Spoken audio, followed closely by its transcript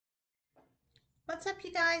What's up,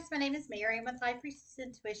 you guys? My name is Mary. I'm with High Priestess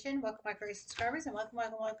Intuition. Welcome, my great subscribers, and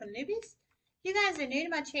welcome, newbies. If you guys are new to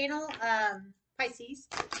my channel, Pisces,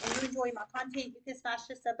 and you enjoy my content, you can smash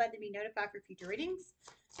the sub button to be notified for future readings.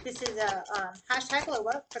 This is a hashtag blow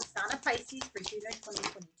up for the sign of Pisces for June of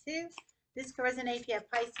 2022. This can resonate if you have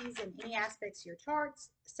Pisces in any aspects of your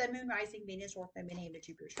charts, Sun, Moon, Rising, Venus, North Node, Mini, and the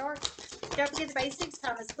Jupiter chart. Don't forget the basics.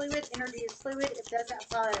 Time is fluid. Energy is fluid. If it doesn't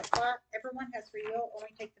apply, that apply. Everyone has free will.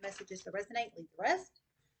 Only take the messages that resonate. Leave the rest.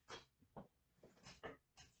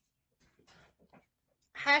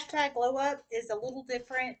 Hashtag glow up is a little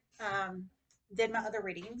different than my other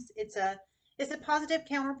readings. It's a positive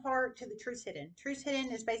counterpart to the truth hidden. Truth hidden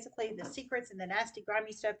is basically the secrets and the nasty,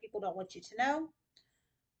 grimy stuff people don't want you to know.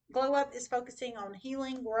 Glow up is focusing on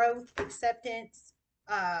healing, growth, acceptance,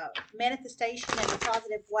 manifestation in a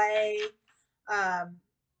positive way, um,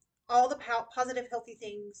 all the positive, healthy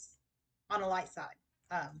things on a light side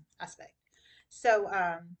aspect. So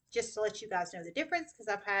just to let you guys know the difference,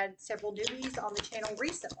 because I've had several newbies on the channel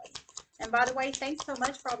recently. And by the way, thanks so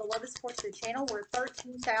much for all the love and support to the channel. We're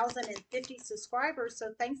 13,050 subscribers,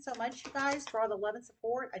 so thanks so much, you guys, for all the love and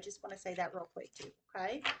support. I just want to say that real quick too,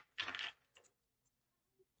 okay?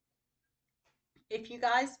 If you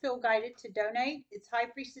guys feel guided to donate, it's High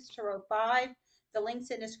Priestess Tarot 5. The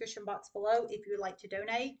link's in the description box below if you would like to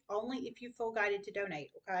donate. Only if you feel guided to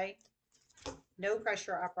donate, okay? No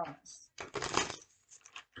pressure, I promise.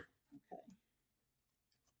 Okay.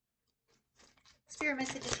 Spirit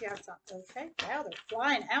messages you have something. Okay. Wow, they're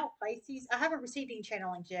flying out, Pisces. I haven't received any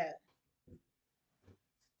channelings yet.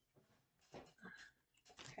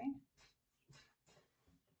 Okay.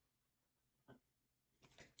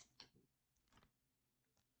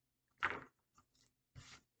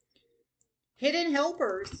 Hidden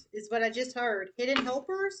helpers is what I just heard. Hidden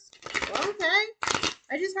helpers? Well, okay.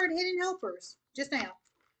 I just heard hidden helpers just now.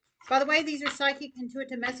 By the way, these are psychic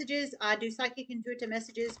intuitive messages. I do psychic intuitive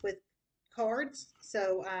messages with cards.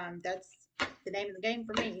 So that's the name of the game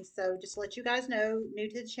for me. So just to let you guys know, new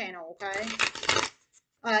to the channel, okay?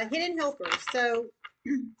 Hidden helpers. So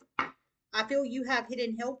I feel you have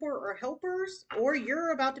hidden helper or helpers, or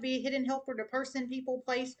you're about to be a hidden helper to person, people,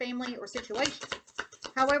 place, family, or situation.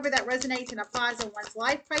 However, that resonates and applies in one's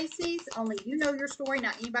life, Pisces. Only you know your story,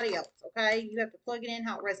 not anybody else, okay? You have to plug it in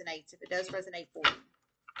how it resonates, if it does resonate for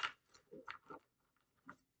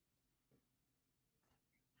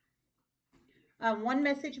you. One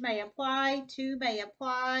message may apply, two may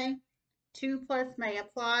apply, 2 plus may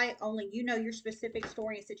apply. Only you know your specific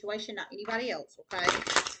story and situation, not anybody else, okay?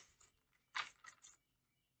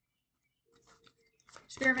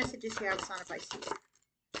 Spirit messages you have a sign of Pisces.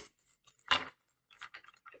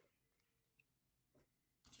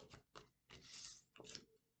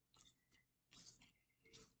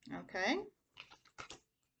 Okay.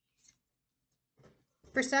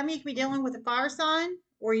 For some, you could be dealing with a fire sign,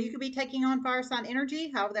 or you could be taking on fire sign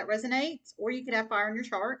energy, however that resonates, or you could have fire in your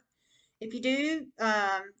chart. If you do,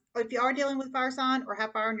 or if you are dealing with fire sign or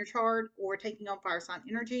have fire in your chart or taking on fire sign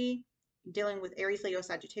energy, dealing with Aries, Leo,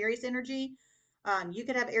 Sagittarius energy, you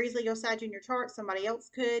could have Aries, Leo, Sag in your chart. Somebody else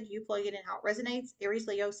could. You plug it in how it resonates. Aries,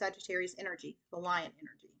 Leo, Sagittarius energy, the lion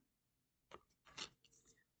energy.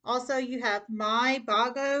 Also, you have my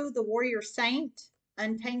Bago, the warrior saint,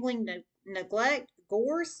 untangling neglect,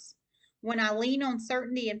 Gorse. When I lean on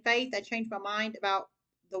certainty and faith, I change my mind about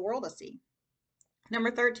the world I see. Number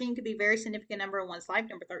 13 could be a very significant number in one's life.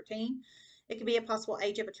 Number 13. It could be a possible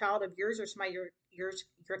age of a child of yours or somebody you're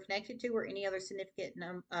connected to, or any other significant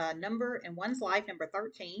number in one's life. Number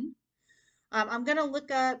 13. I'm going to look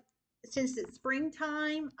up, since it's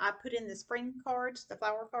springtime, I put in the spring cards, the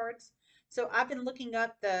flower cards. So I've been looking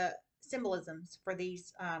up the symbolisms for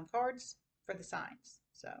these cards for the signs.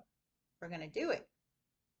 So we're going to do it.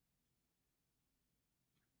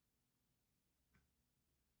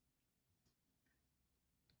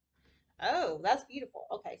 Oh, that's beautiful.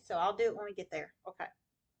 Okay, so I'll do it when we get there. Okay.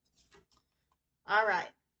 All right.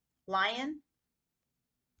 Lion.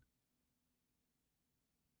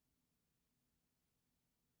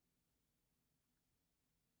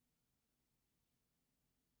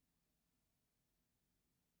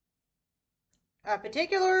 A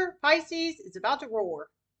particular Pisces is about to roar,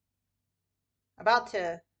 about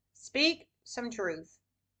to speak some truth.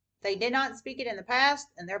 They did not speak it in the past,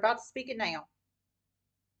 and they're about to speak it now.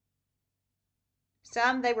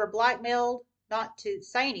 Some they were blackmailed not to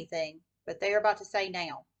say anything, but they are about to say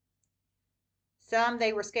now. Some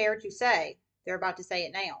they were scared to say, they're about to say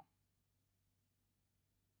it now.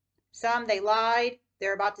 Some they lied,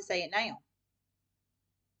 they're about to say it now.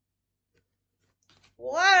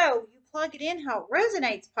 Whoa, you plug it in how it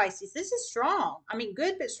resonates, Pisces. This is strong. I mean,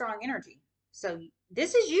 good but strong energy. So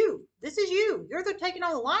this is you. This is you. You're the taking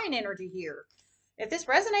on the lion energy here. If this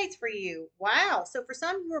resonates for you, wow. So for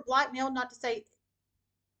some, you were blackmailed not to say,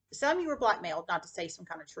 some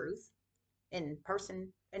kind of truth in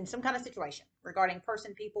person, in some kind of situation regarding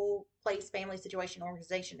person, people, place, family, situation,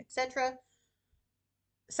 organization, etc.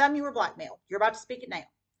 Some you were blackmailed. You're about to speak it now.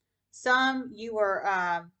 Some you were,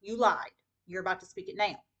 you lied. You're about to speak it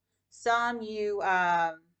now. Some you,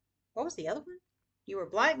 what was the other one? You were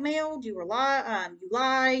blackmailed. You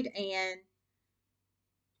lied, and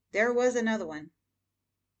there was another one.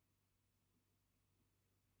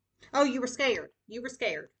 Oh, you were scared. You were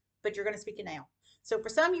scared, but you're going to speak it now. So for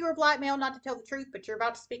some, you were blackmailed not to tell the truth, but you're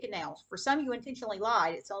about to speak it now. For some, you intentionally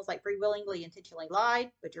lied. It sounds like free willingly intentionally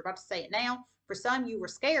lied, but you're about to say it now. For some, you were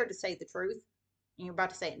scared to say the truth, and you're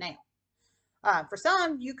about to say it now. For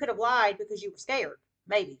some, you could have lied because you were scared,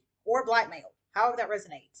 maybe, or blackmailed, however that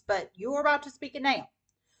resonates. But you are about to speak it now.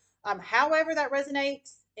 However that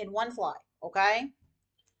resonates in one flight, okay?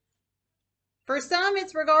 For some,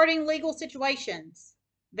 it's regarding legal situations.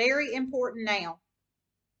 Very important now.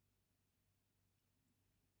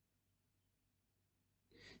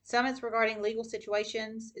 Some it's regarding legal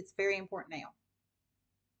situations. It's very important now.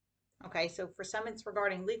 Okay, so for some it's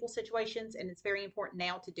regarding legal situations and it's very important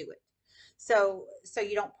now to do it. So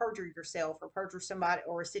you don't perjure yourself or perjure somebody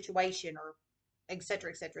or a situation or et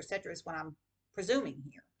cetera, et cetera, et cetera is what I'm presuming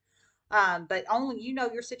here. But only you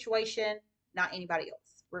know your situation, not anybody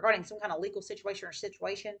else. Regarding some kind of legal situation or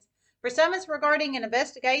situations. For some it's regarding an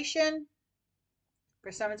investigation.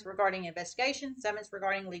 For some it's regarding investigation. Some it's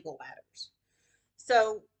regarding legal matters.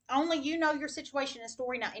 So only you know your situation and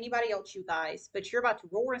story, not anybody else, you guys. But you're about to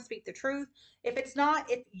roar and speak the truth. If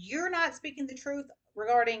you're not speaking the truth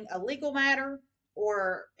regarding a legal matter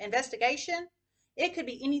or investigation, it could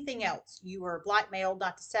be anything else. You were blackmailed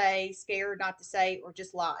not to say, scared not to say, or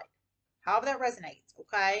just lied. However that resonates,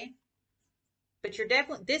 okay? But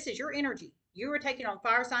this is your energy. You were taking on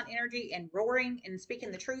fire sign energy and roaring and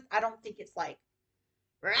speaking the truth. I don't think it's like,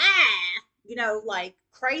 rah, like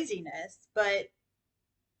craziness, but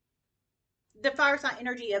the fire sign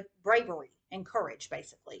energy of bravery and courage,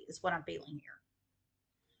 basically, is what I'm feeling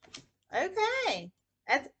here. Okay.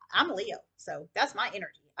 I'm a Leo, so that's my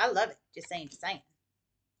energy. I love it. Just saying, just saying.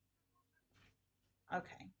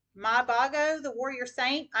 Okay. My Bago, the warrior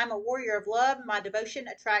saint. I'm a warrior of love. My devotion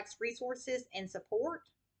attracts resources and support.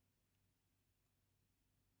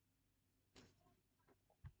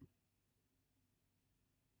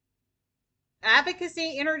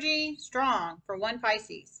 Advocacy energy strong for one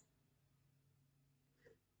Pisces.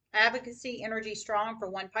 Advocacy energy strong for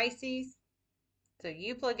one Pisces. So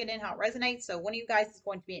you plug it in how it resonates. So one of you guys is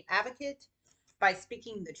going to be an advocate by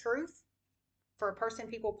speaking the truth for a person,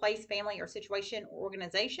 people, place, family, or situation or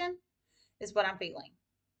organization is what I'm feeling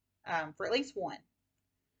for at least one.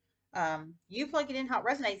 You plug it in how it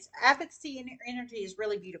resonates. Advocacy and energy is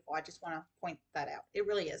really beautiful. I just want to point that out. It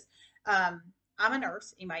really is. I'm a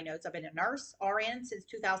nurse. Anybody knows I've been a nurse, RN since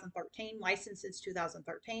 2013, licensed since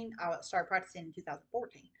 2013. I started practicing in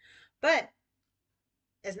 2014. But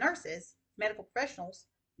as nurses, medical professionals,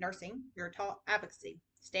 nursing, you're taught advocacy.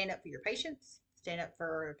 Stand up for your patients, stand up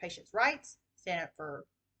for patients' rights, stand up for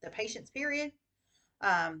the patients, period,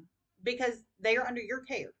 because they are under your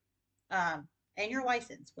care and your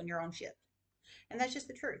license when you're on shift. And that's just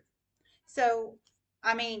the truth. So,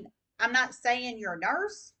 I mean, I'm not saying you're a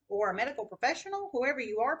nurse or a medical professional, whoever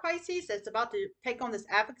you are, Pisces, that's about to take on this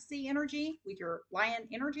advocacy energy with your lion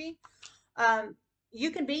energy.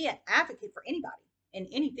 You can be an advocate for anybody in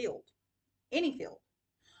any field, any field.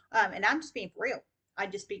 And I'm just being for real. I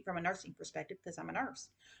just speak from a nursing perspective because I'm a nurse.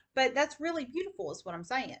 But that's really beautiful, is what I'm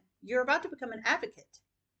saying. You're about to become an advocate.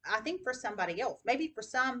 I think for somebody else. Maybe for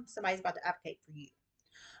somebody's about to advocate for you.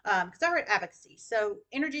 Because I heard advocacy. So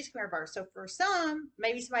energies can reverse. So for some,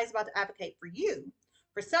 maybe somebody's about to advocate for you.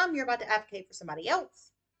 For some, you're about to advocate for somebody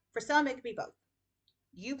else. For some, it could be both.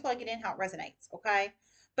 You plug it in how it resonates, okay?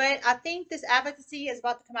 But I think this advocacy is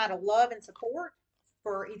about to come out of love and support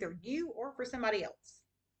for either you or for somebody else.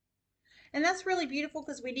 And that's really beautiful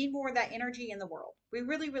because we need more of that energy in the world. We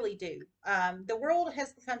really, really do. The world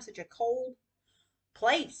has become such a cold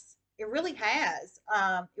place. It really has.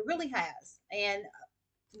 It really has. And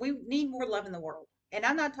we need more love in the world. And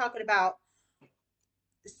I'm not talking about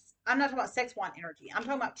sex want energy. I'm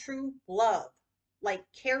talking about true love, like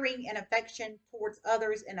caring and affection towards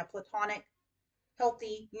others in a platonic,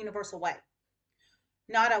 healthy, universal way.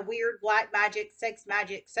 Not a weird black magic, sex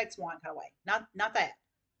wand kind of way. Not that.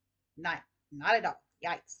 Not at all.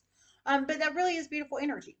 Yikes. But that really is beautiful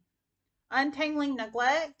energy. Untangling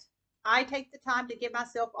neglect. I take the time to give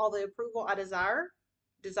myself all the approval I desire.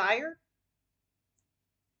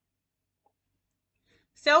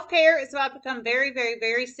 Self-care is about to become very, very,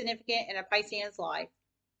 very significant in a Piscean's life.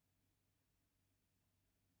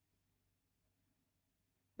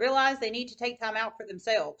 Realize they need to take time out for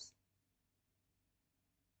themselves.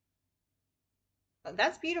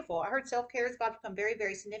 That's beautiful. I heard self-care is about to become very,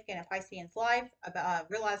 very significant in Piscean's life.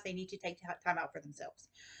 Realize they need to take time out for themselves.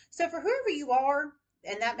 So for whoever you are,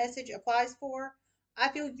 and that message applies for, I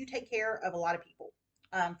feel you take care of a lot of people.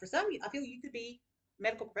 For some, I feel you could be a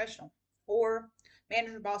medical professional or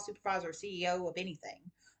manager, boss, supervisor, CEO of anything.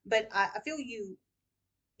 But I feel you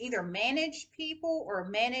either manage people or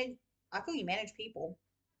manage. I feel you manage people.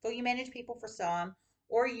 I feel you manage people for some,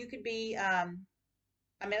 or you could be a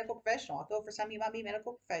medical professional. I feel for some you might be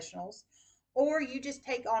medical professionals, or you just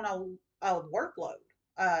take on a workload,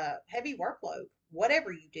 heavy workload,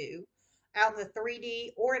 whatever you do out in the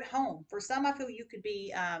 3D or at home. For some, I feel you could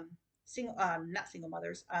be single, not single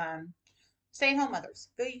mothers, stay-at-home mothers.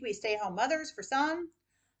 I feel you could be stay-at-home mothers for some.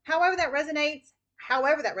 However that resonates,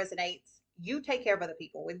 you take care of other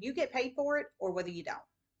people, whether you get paid for it or whether you don't.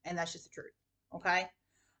 And that's just the truth. Okay.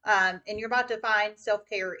 And you're about to find self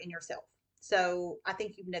care in yourself. So I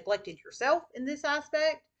think you've neglected yourself in this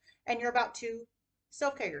aspect, and you're about to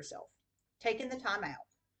self care yourself, taking the time out.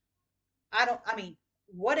 I mean,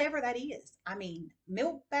 whatever that is. I mean,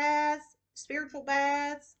 milk baths, spiritual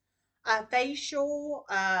baths, a facial,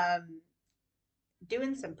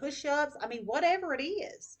 doing some push-ups. I mean, whatever it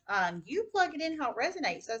is, you plug it in how it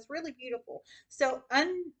resonates. That's really beautiful. So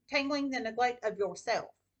untangling the neglect of yourself,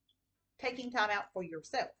 taking time out for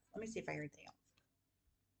yourself. Let me see if I hear anything else.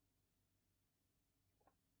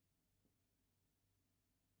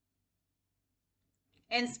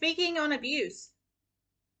 And speaking on abuse.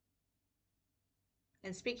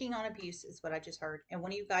 And speaking on abuse is what I just heard. And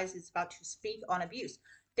one of you guys is about to speak on abuse.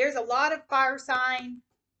 There's a lot of fire sign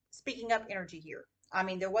speaking up energy here. I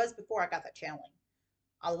mean, there was before I got that channeling.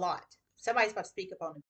 A lot. Somebody's about to speak up on